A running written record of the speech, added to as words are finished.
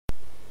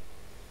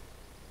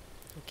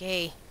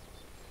Okay,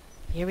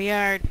 here we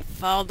are at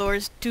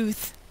Faldar's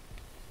tooth.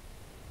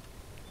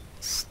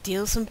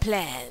 Steal some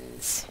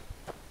plans.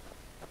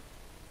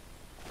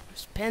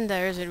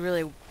 PanDarrr isn't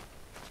really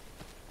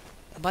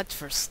much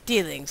for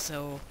stealing,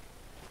 so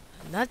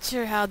I'm not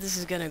sure how this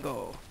is gonna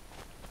go.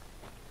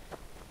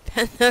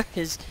 PanDarrr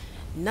is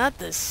not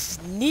the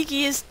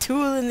sneakiest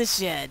tool in the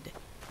shed.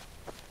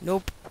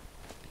 Nope,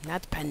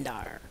 not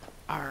PanDarrr.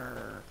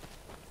 Arr.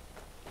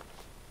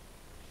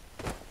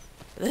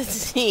 Let's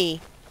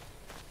see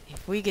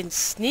if we can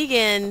sneak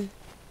in,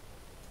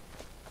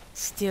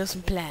 steal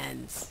some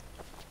plans.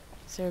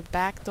 Is there a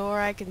back door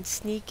I can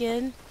sneak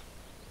in?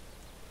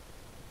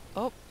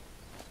 Oh.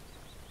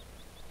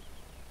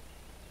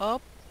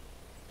 Oh.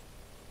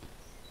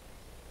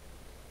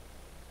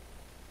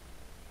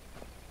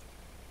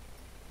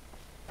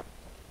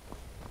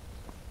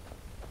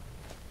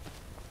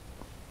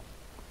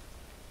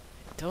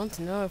 I don't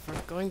know if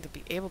we're going to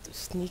be able to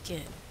sneak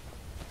in.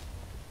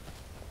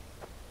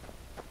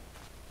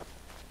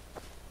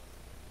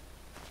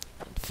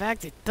 In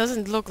fact, it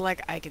doesn't look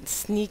like I can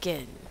sneak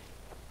in.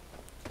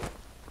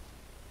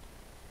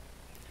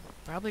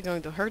 Probably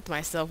going to hurt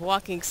myself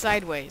walking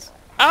sideways.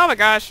 Oh my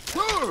gosh!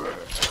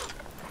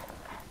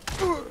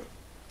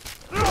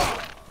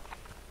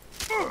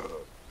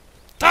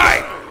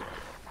 Die!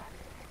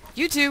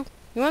 You two,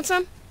 you want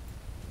some?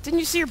 Didn't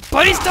you see your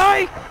buddies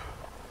die?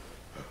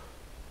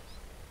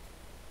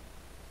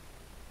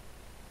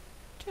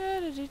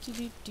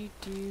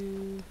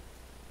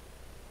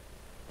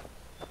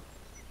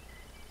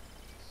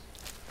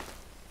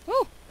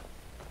 Oh!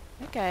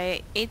 That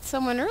guy ate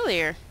someone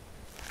earlier.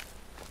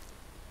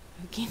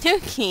 Okie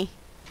dokie.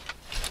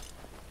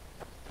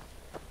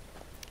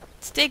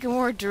 Let's take a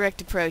more direct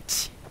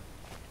approach.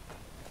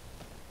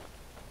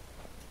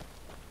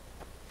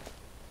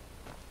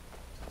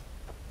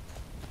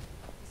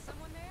 Is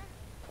someone there?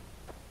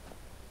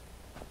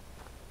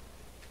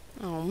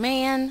 Oh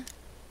man.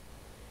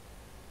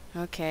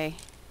 Okay.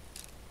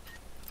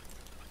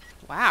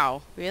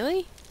 Wow,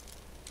 really?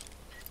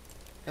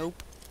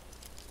 Nope.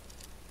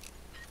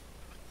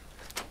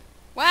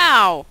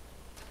 Wow!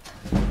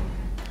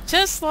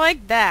 Just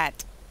like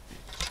that.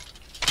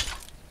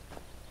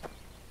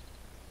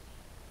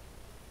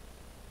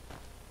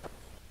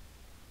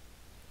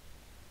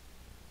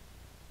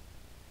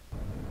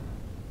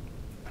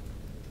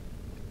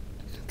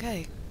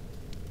 Okay.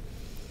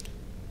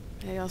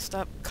 Maybe I'll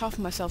stop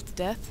coughing myself to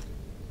death.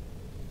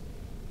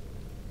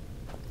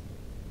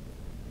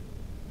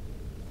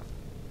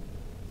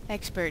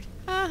 Expert.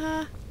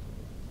 Haha.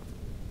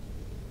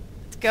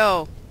 Let's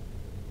go.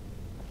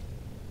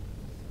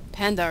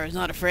 PanDarrr is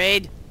not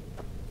afraid.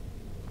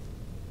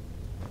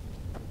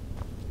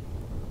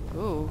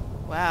 Ooh,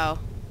 wow.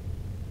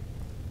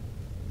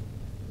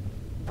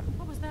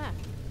 What was that?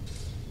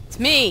 It's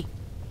me!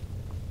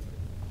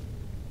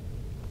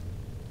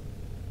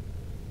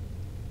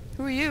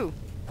 Who are you?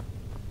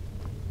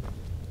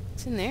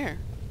 What's in there?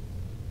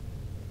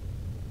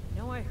 I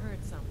know I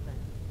heard something.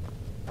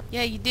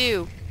 Yeah, you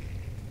do.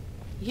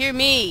 You hear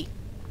me?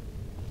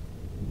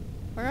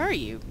 Where are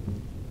you?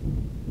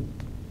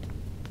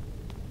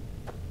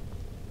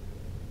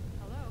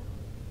 Hello?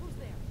 Who's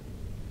there?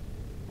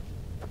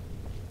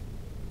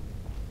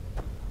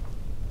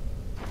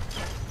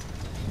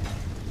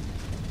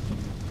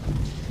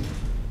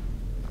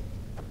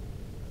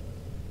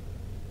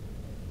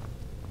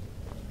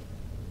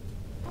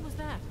 What was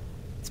that?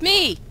 It's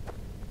me!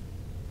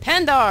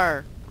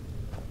 PanDarrr!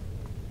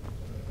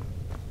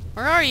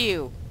 Where are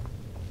you?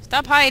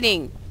 Stop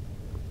hiding!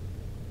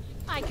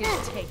 I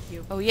can take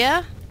you. Oh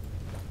yeah?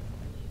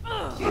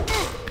 I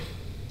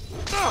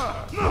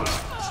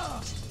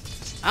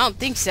don't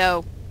think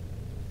so.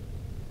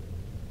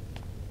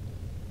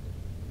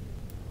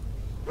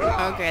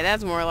 Okay,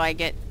 that's more like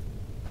it.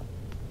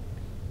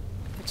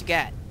 What you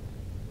got?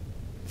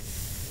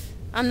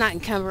 I'm not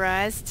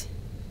encumberized.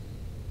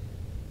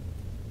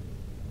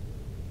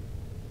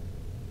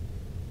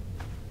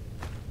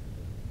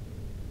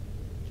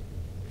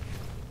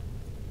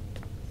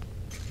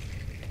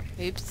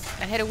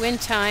 Oops, I hit a wind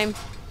chime.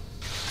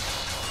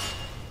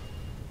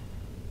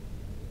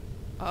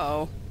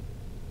 Uh-oh.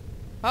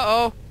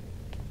 Uh-oh.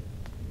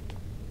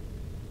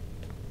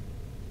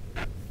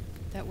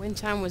 That wind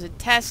chime was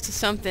attached to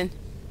something.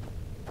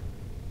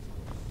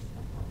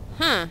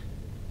 Huh.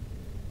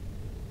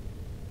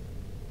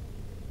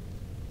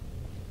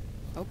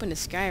 Open to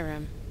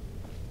SkyRoam.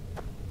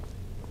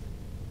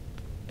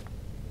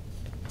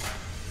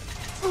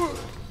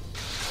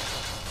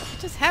 What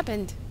just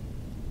happened?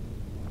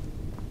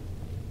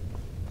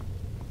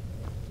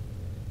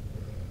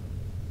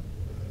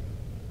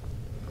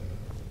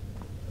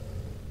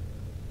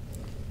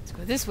 Let's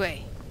go this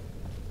way.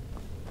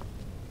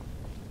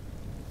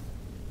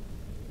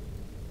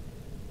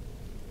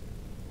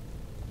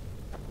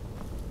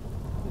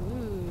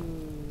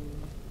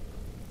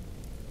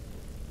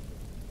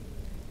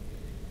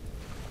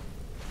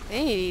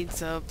 They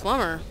needs a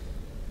plumber.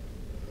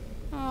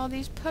 Oh,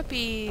 these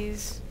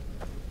puppies.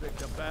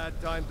 Picked a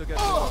bad time to get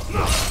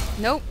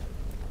Nope.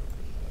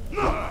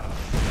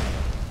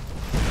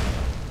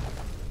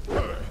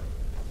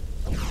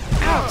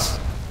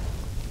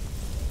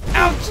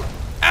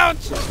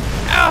 Ouch!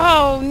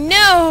 Oh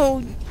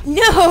no!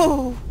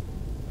 No!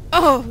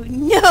 Oh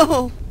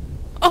no!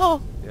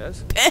 Oh,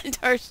 Yes?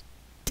 PanDarr's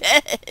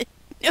dead.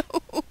 No.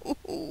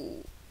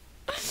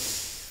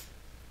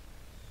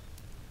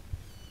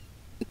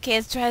 Okay,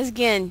 let's try this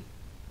again.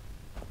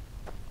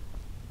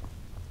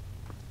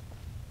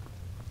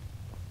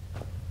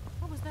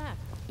 What was that?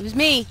 It was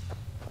me.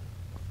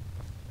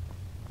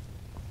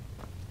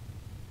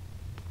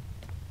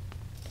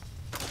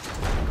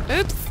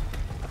 Oops.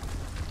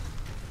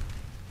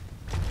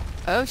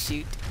 Oh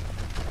shoot.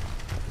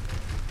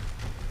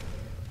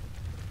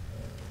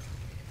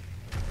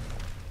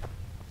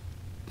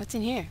 What's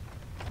in here?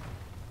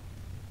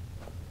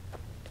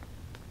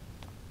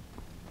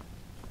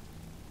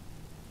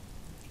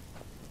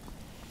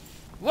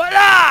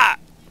 Voila!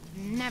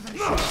 Never should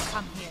have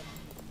come here.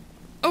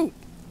 Oh.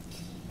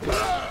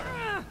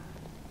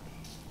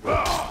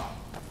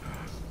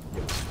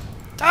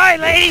 Die,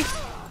 lady!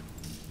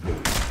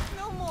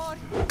 No more.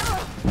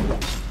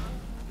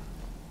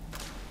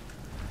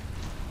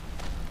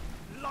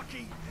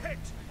 Lucky hit!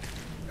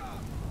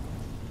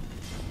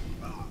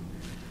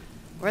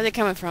 Where are they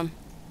coming from?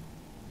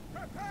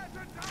 Prepare to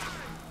die!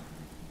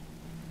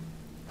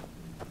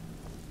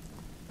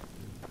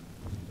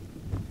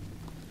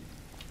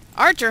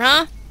 Archer,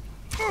 huh?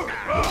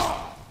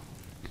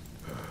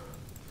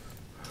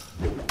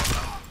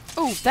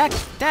 Oh, that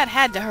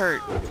had to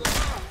hurt.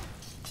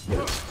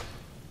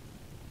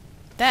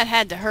 That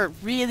had to hurt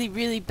really,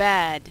 really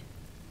bad.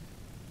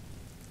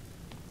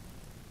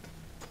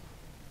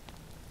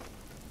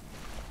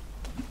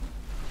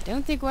 I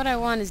don't think what I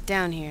want is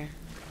down here.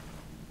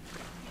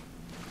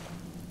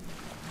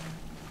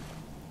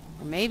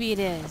 Or maybe it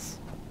is.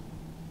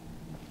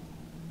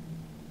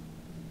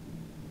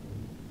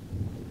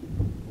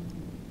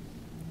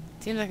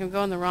 Seems like I'm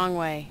going the wrong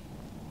way.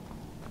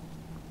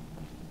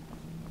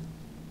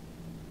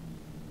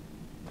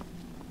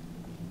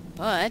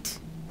 But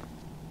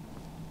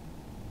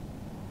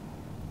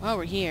while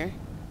we're here,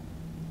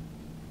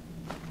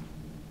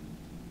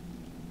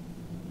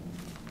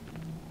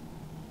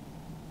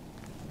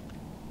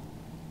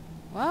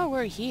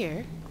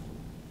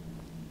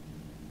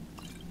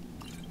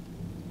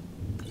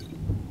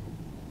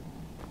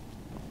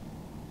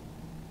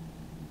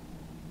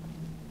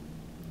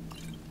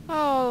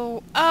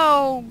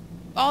 oh,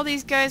 all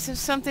these guys have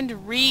something to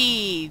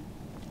read.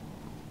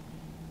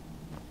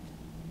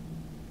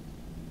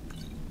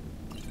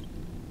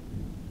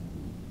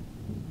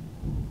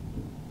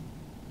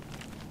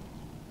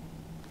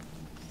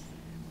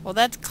 Well,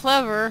 that's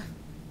clever.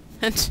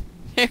 That's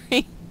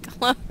very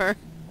clever.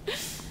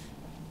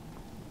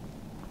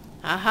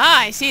 Aha,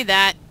 I see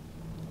that.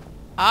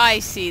 I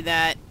see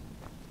that.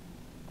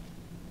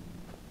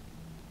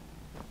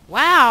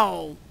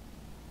 Wow.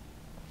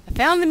 I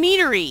found the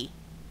meadery.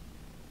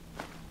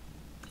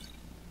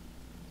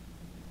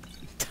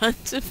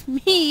 Tons of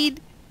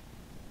mead.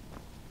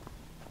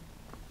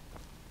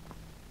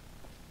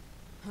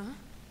 Huh?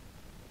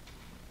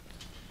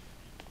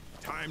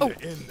 Time Oh.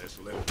 to end this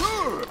little.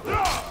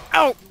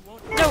 Oh!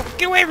 No,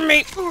 get away from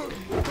me!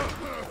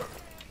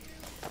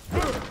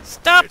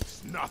 Stop!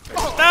 It's nothing.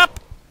 Stop!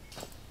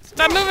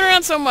 Stop moving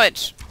around so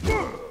much! Are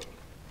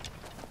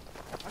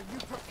you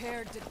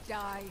prepared to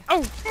die?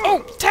 Oh!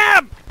 Oh!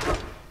 Tab!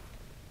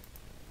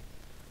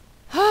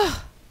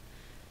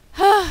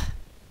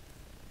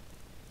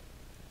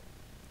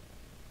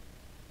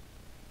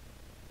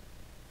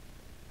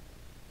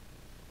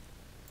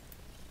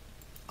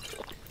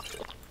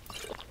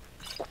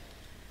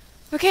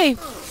 Okay.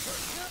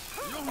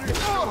 You'll need to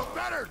do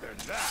better than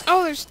that.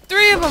 Oh, there's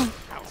 3 of them!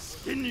 I'll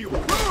skin you.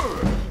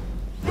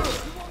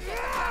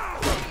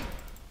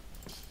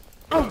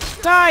 Oh,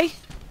 die!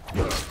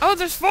 Oh,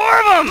 there's 4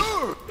 of them!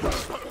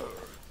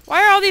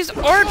 Why are all these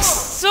orcs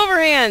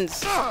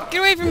SilverHands? Get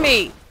away from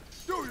me!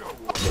 Do your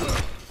work.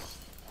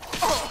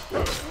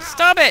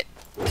 Stop it!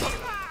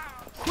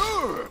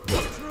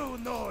 True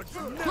Nords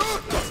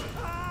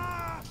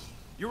never.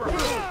 You're a fool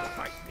to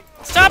fight me.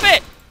 Stop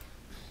it!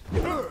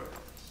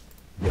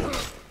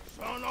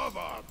 Son of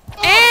a.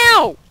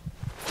 Ow!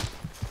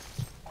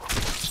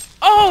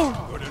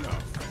 Oh! Good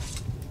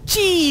enough.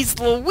 Jeez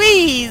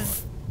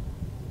Louise!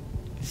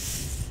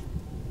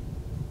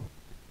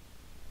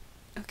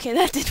 Okay,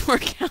 that didn't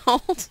work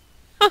out.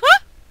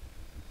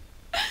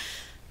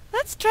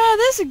 Let's try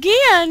this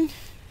again.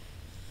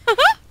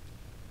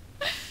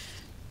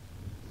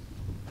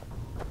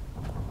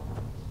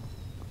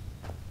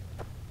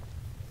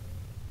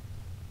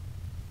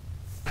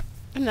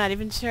 I'm not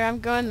even sure I'm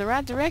going the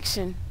right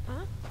direction.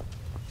 Huh?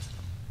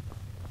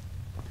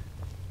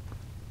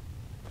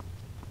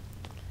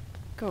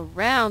 Go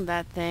around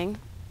that thing.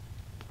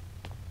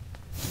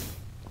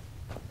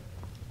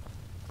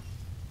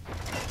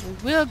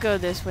 We will go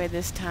this way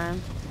this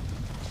time.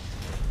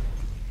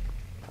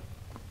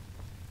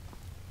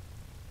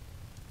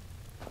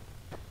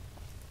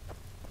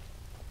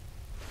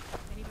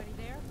 Anybody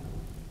there?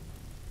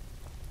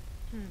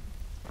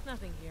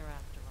 Nothing here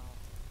after all.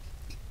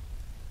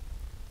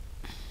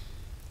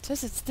 It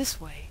says it's this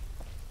way.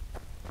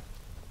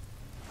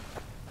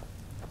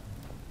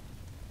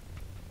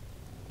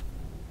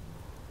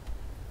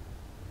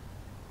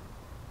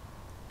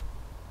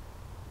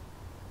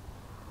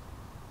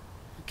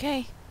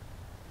 Okay.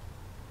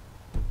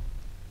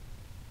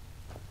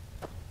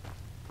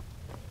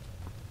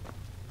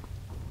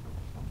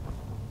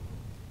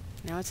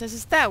 Now it says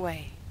it's that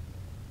way.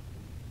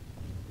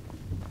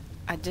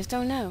 I just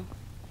don't know.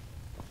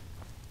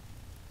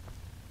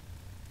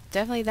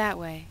 Definitely that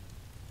way.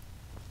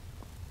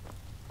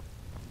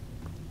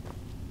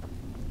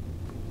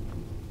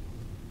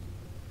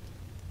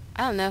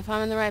 I don't know if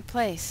I'm in the right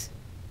place.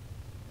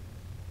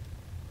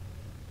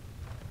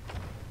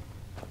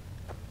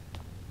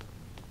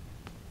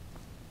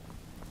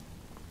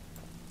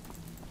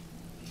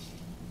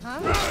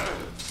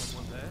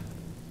 Someone there?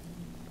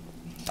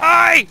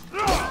 Die!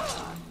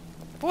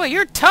 Boy,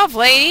 you're tough,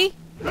 lady.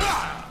 Go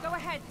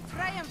ahead,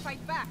 try and fight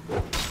back.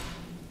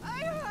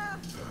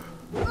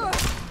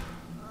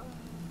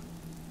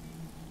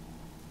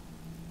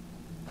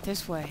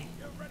 This way.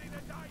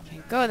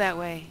 Can't go that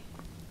way.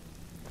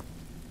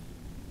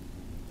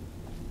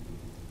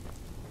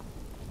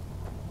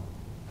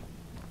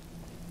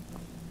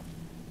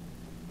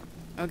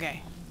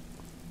 Okay.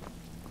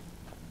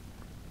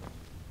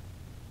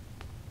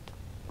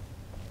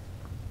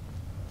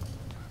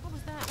 What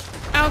was that?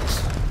 Ouch!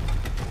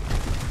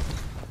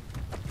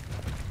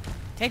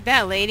 Take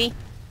that, lady.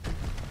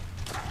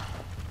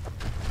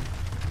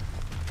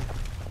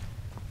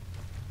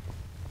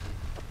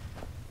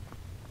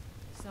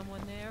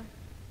 Someone there?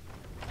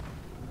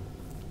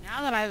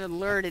 Now that I've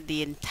alerted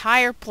the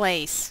entire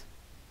place.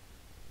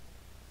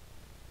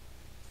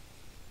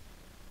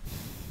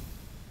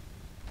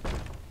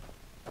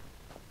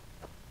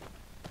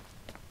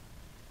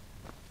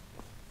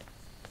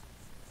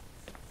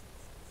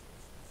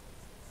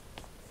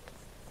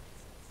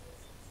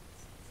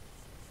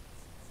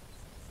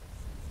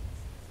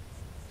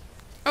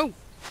 Oh!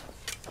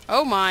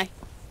 Oh my!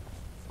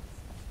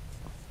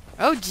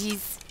 Oh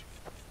jeez!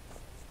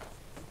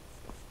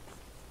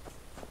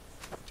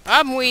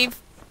 Bob and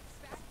weave!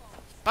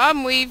 Bob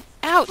and weave!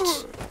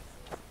 Ouch!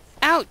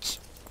 Ouch!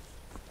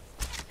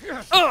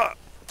 Ugh!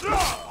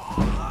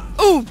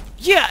 Oh!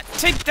 Yeah!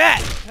 Take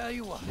that! Tell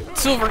you what.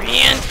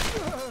 SilverHand!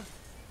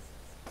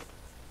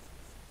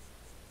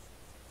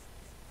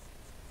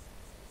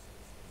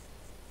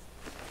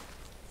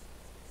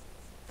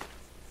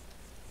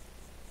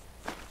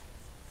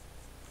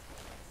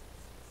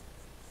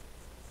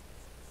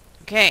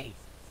 Okay.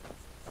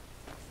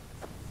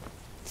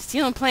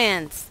 Stealing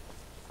plans.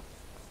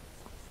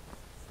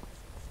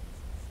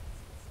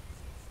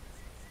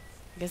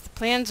 I guess the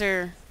plans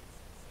are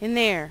in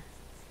there.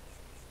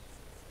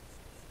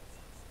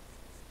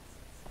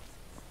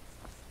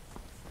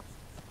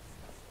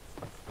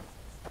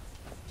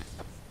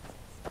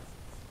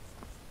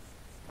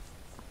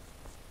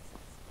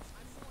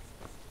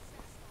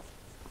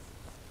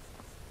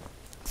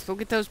 Let's go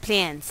get those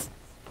plans.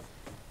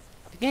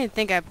 I'm beginning to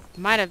think I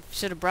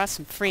should have brought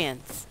some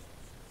friends.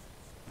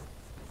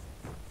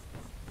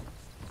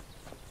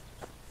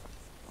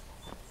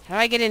 How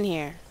do I get in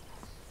here?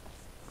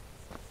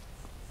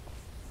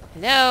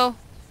 Hello?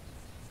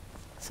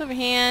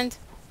 SilverHand.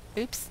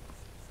 Oops.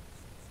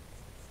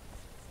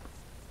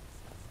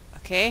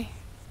 Okay.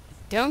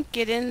 Don't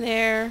get in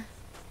there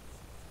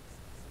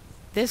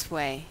this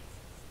way.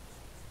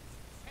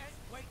 Can't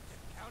wait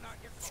to count out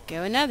your Let's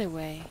go another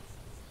way.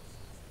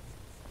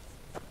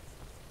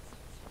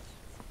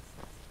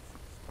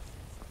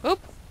 Oop!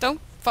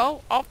 Don't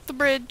fall off the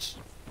bridge.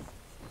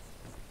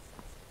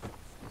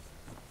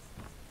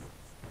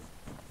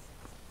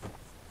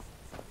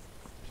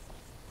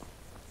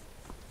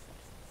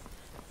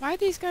 Why are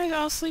these guys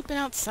all sleeping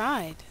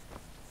outside?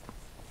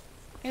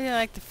 Maybe they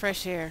like the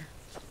fresh air.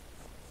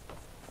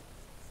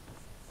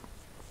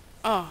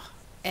 Oh,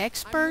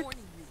 expert? I'm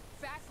warning you.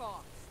 Back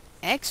off.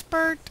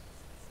 Expert?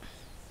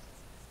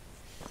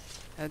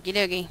 Okie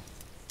dokie.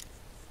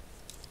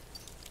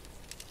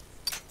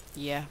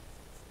 Yeah.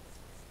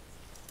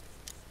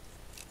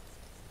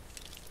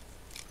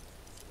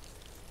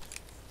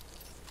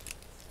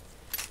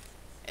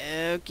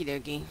 Okie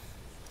dokie.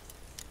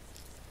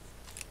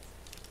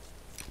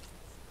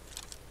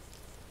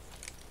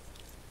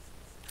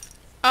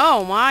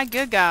 Oh my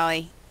good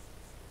golly.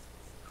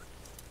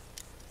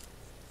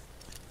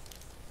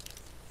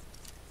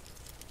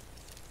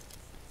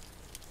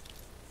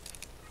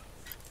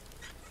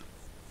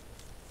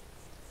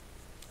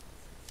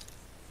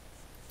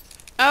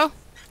 Oh.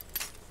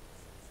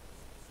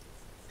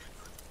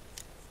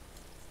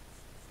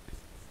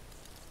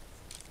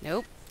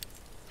 Nope.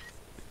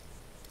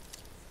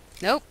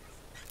 Nope.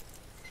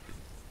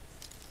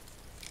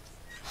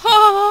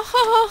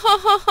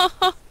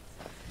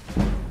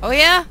 Oh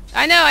yeah?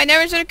 I know, I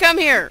never should have come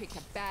here. Pick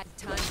a bad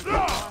time to get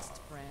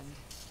lost, friend.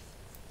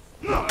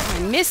 I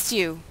missed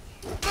you.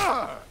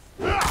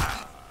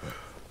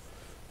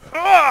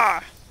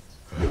 Ah!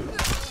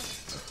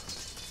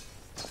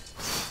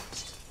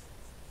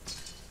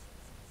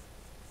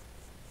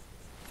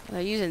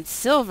 They're using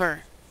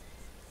silver.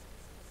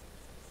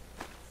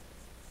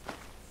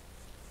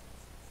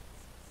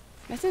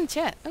 That's in the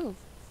chat. Oh.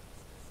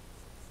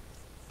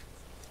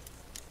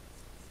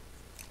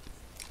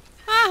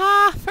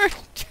 Haha,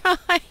 first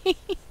try.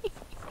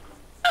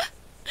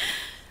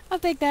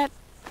 take that.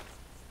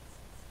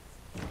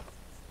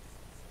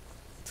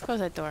 Let's close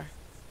that door.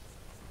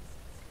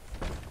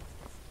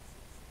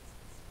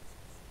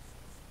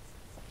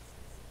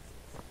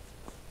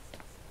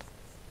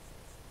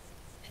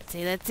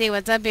 Let's see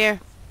what's up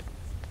here.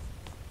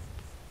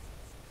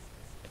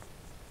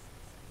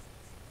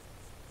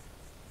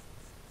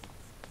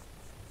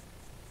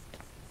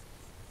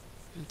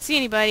 Don't see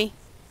anybody.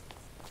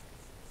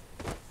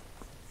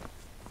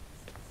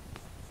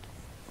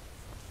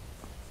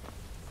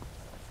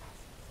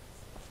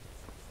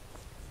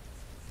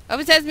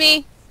 Open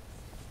sesame.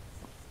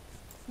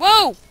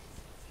 Whoa!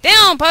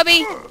 Down,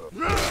 puppy!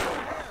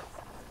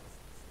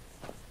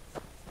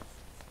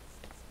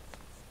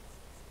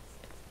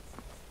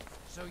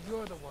 So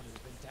you're the one who's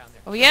been down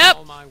there. Oh, yep.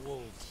 All my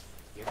wolves.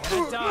 You're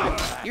gonna die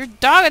for that. Your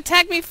dog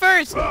attacked me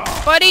first,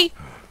 buddy.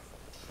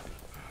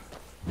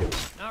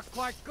 Not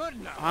quite good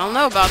enough. I don't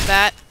know about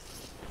that.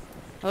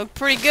 I look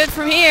pretty good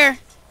from here.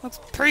 Looks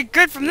pretty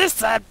good from this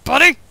side,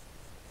 buddy.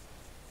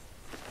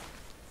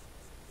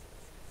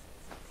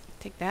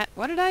 Take that.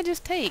 What did I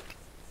just take?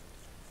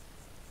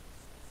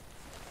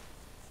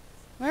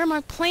 Where are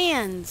my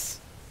plans?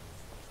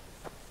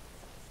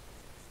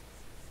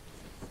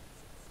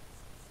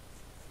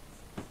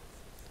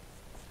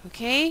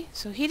 Okay,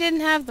 so he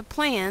didn't have the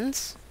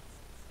plans.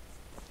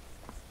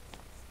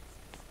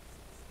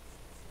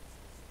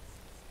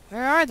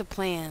 Where are the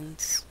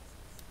plans?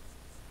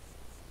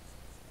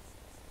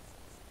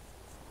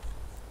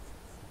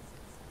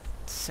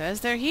 It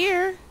says they're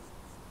here.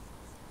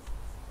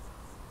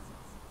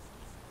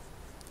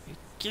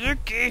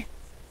 Okay.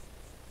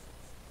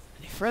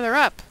 Any further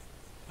up?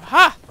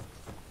 Aha!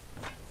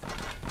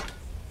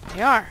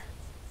 They are.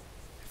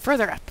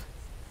 Further up.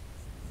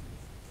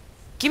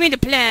 Give me the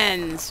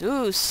plans!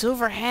 Ooh,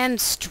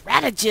 SilverHand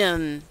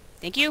stratagem!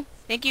 Thank you,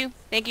 thank you,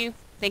 thank you,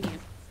 thank you.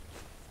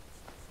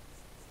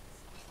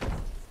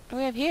 What do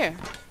we have here?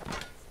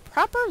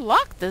 Proper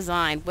lock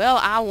design. Well,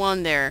 I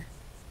wonder.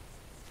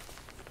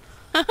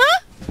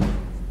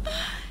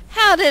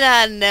 How did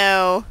I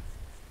know?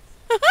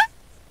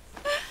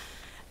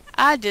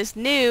 I just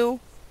knew.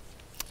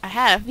 I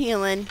had a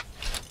feeling.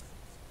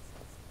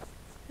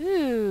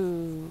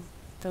 Ooh.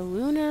 The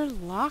lunar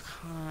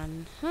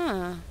lock-on.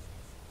 Huh.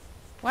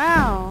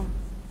 Wow.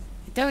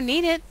 I don't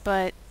need it,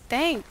 but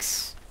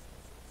thanks.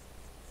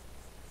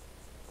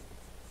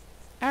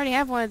 I already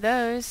have one of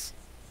those.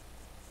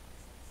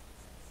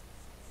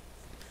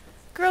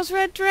 Girl's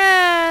red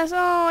dress!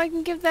 Oh, I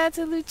can give that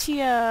to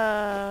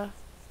Lucia.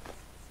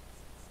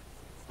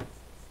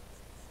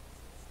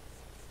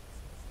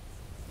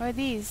 What are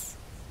these?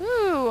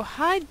 Ooh,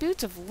 hide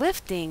boots of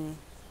lifting.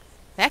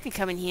 That could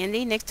come in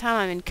handy next time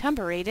I'm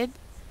encumbered.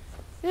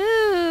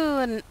 Ooh,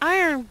 an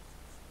iron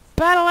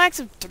battle axe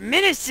of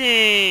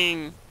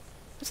diminishing.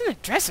 What's in the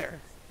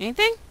dresser?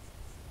 Anything?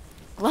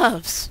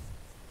 Gloves.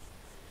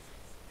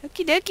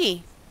 Okie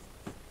dokie.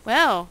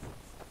 Well,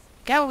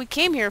 got what we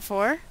came here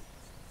for.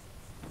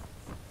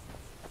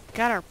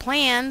 Got our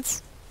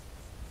plans.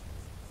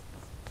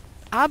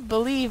 I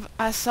believe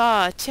I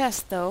saw a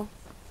chest, though,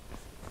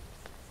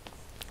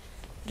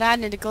 that I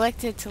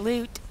neglected to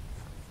loot.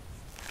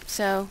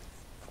 So,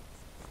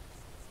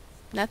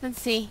 nothing to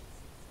see.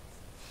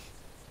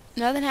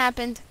 Nothing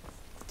happened.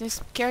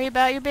 Just carry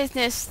about your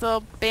business,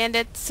 little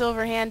bandits,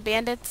 SilverHand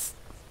bandits.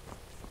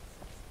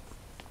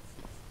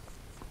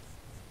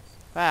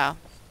 Wow.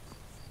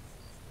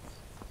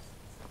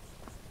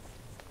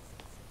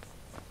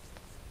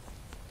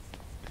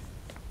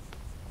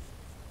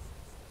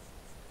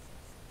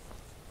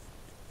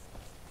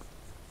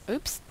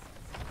 Oops.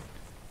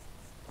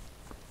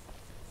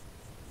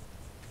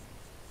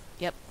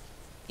 Yep.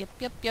 Yep,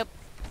 yep, yep.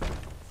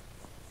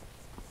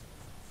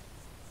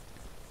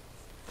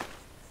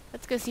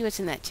 Let's go see what's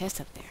in that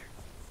chest up there.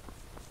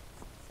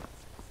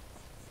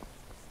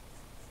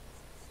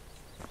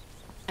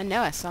 I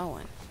know I saw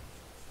one.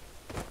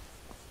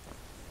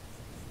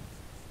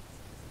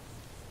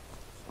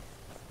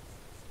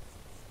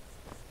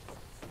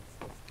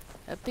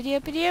 Uppity,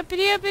 uppity,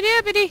 uppity, uppity,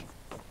 uppity.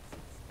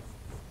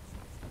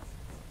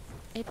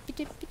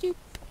 Uppity, uppity, doop.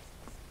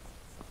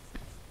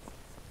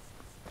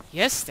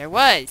 Yes, there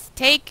was.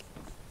 Take.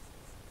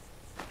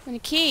 And a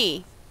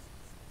key.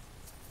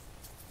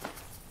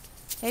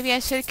 Maybe I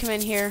should come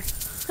in here.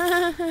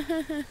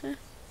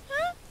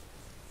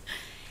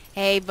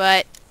 Hey,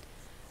 but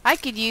I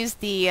could use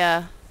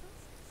the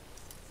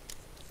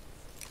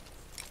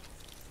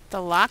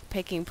lock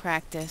picking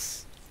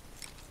practice.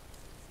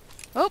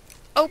 Oh,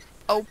 oh,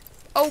 oh,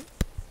 oh.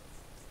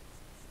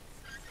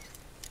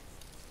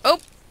 Oh,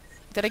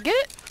 did I get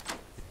it?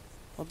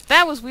 Well,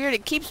 that was weird.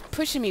 It keeps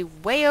pushing me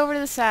way over to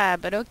the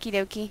side, but okie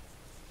dokie.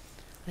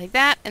 Like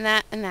that, and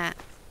that, and that.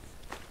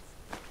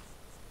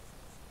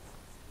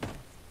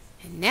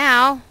 And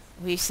now,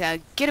 we shall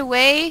get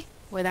away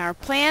with our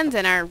plans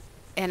and our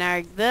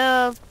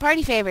little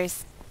party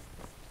favors.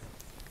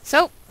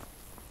 So,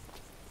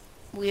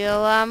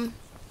 we'll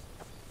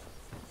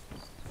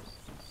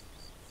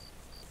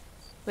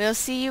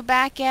see you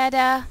back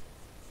at,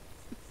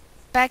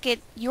 back at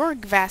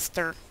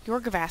Jorgvaster.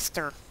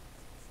 Jorgvaster.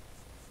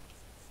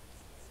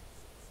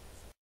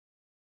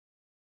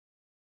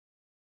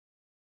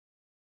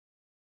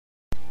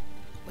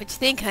 What'd you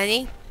think,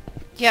 honey?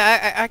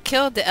 Yeah, I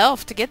killed the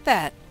elf to get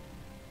that.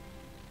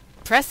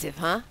 Impressive,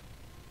 huh?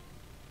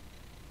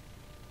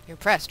 You're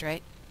impressed,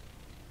 right?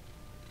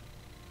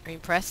 Are you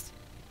impressed?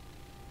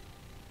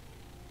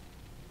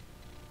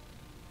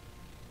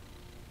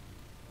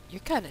 You're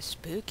kind of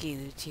spooky,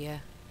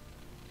 Lucia.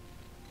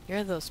 You're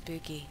a little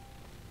spooky.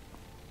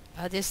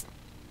 I'll just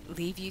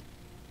leave you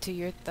to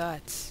your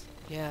thoughts.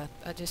 Yeah,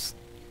 I'll just...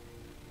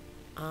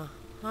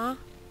 Uh-huh.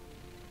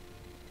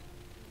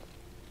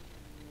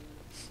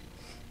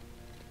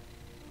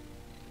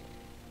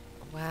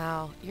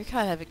 Wow, you're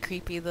kind of a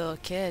creepy little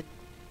kid.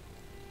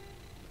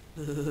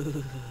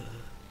 we're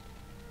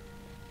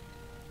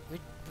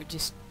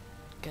just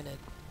gonna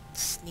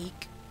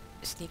sneak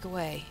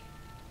away.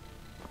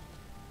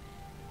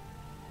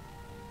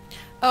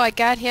 Oh, I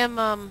got him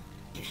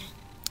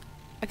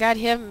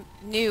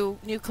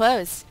new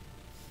clothes.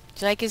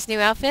 Do you like his new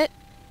outfit?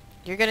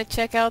 You're gonna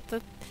check out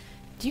the...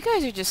 You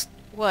guys are just...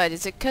 What?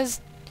 Is it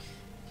 'cause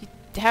you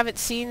haven't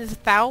seen the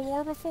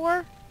Thalmor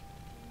before?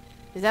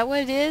 Is that what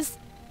it is?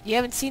 You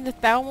haven't seen the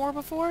Thalmor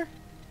before?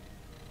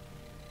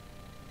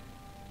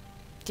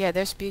 Yeah,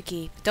 they're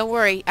spooky. But don't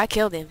worry, I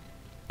killed him.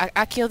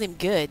 I killed him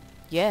good.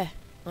 Yeah.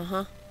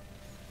 Uh-huh.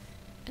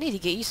 I need to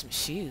get you some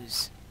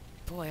shoes.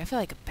 Boy, I feel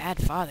like a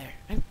bad father.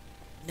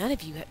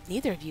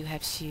 Neither of you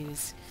have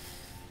shoes.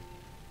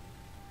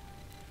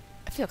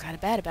 I feel kind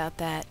of bad about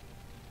that.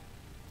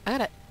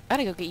 I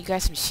gotta go get you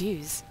guys some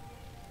shoes.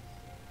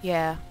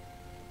 Yeah.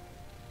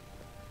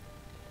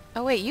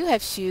 Oh wait, you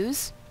have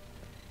shoes.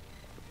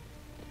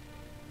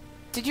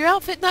 Did your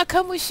outfit not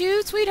come with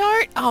shoes,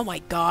 sweetheart? Oh my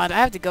god, I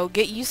have to go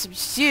get you some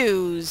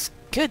shoes.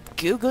 Good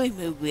googly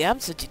moogly, I'm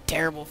such a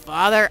terrible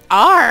father.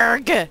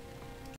 Arg!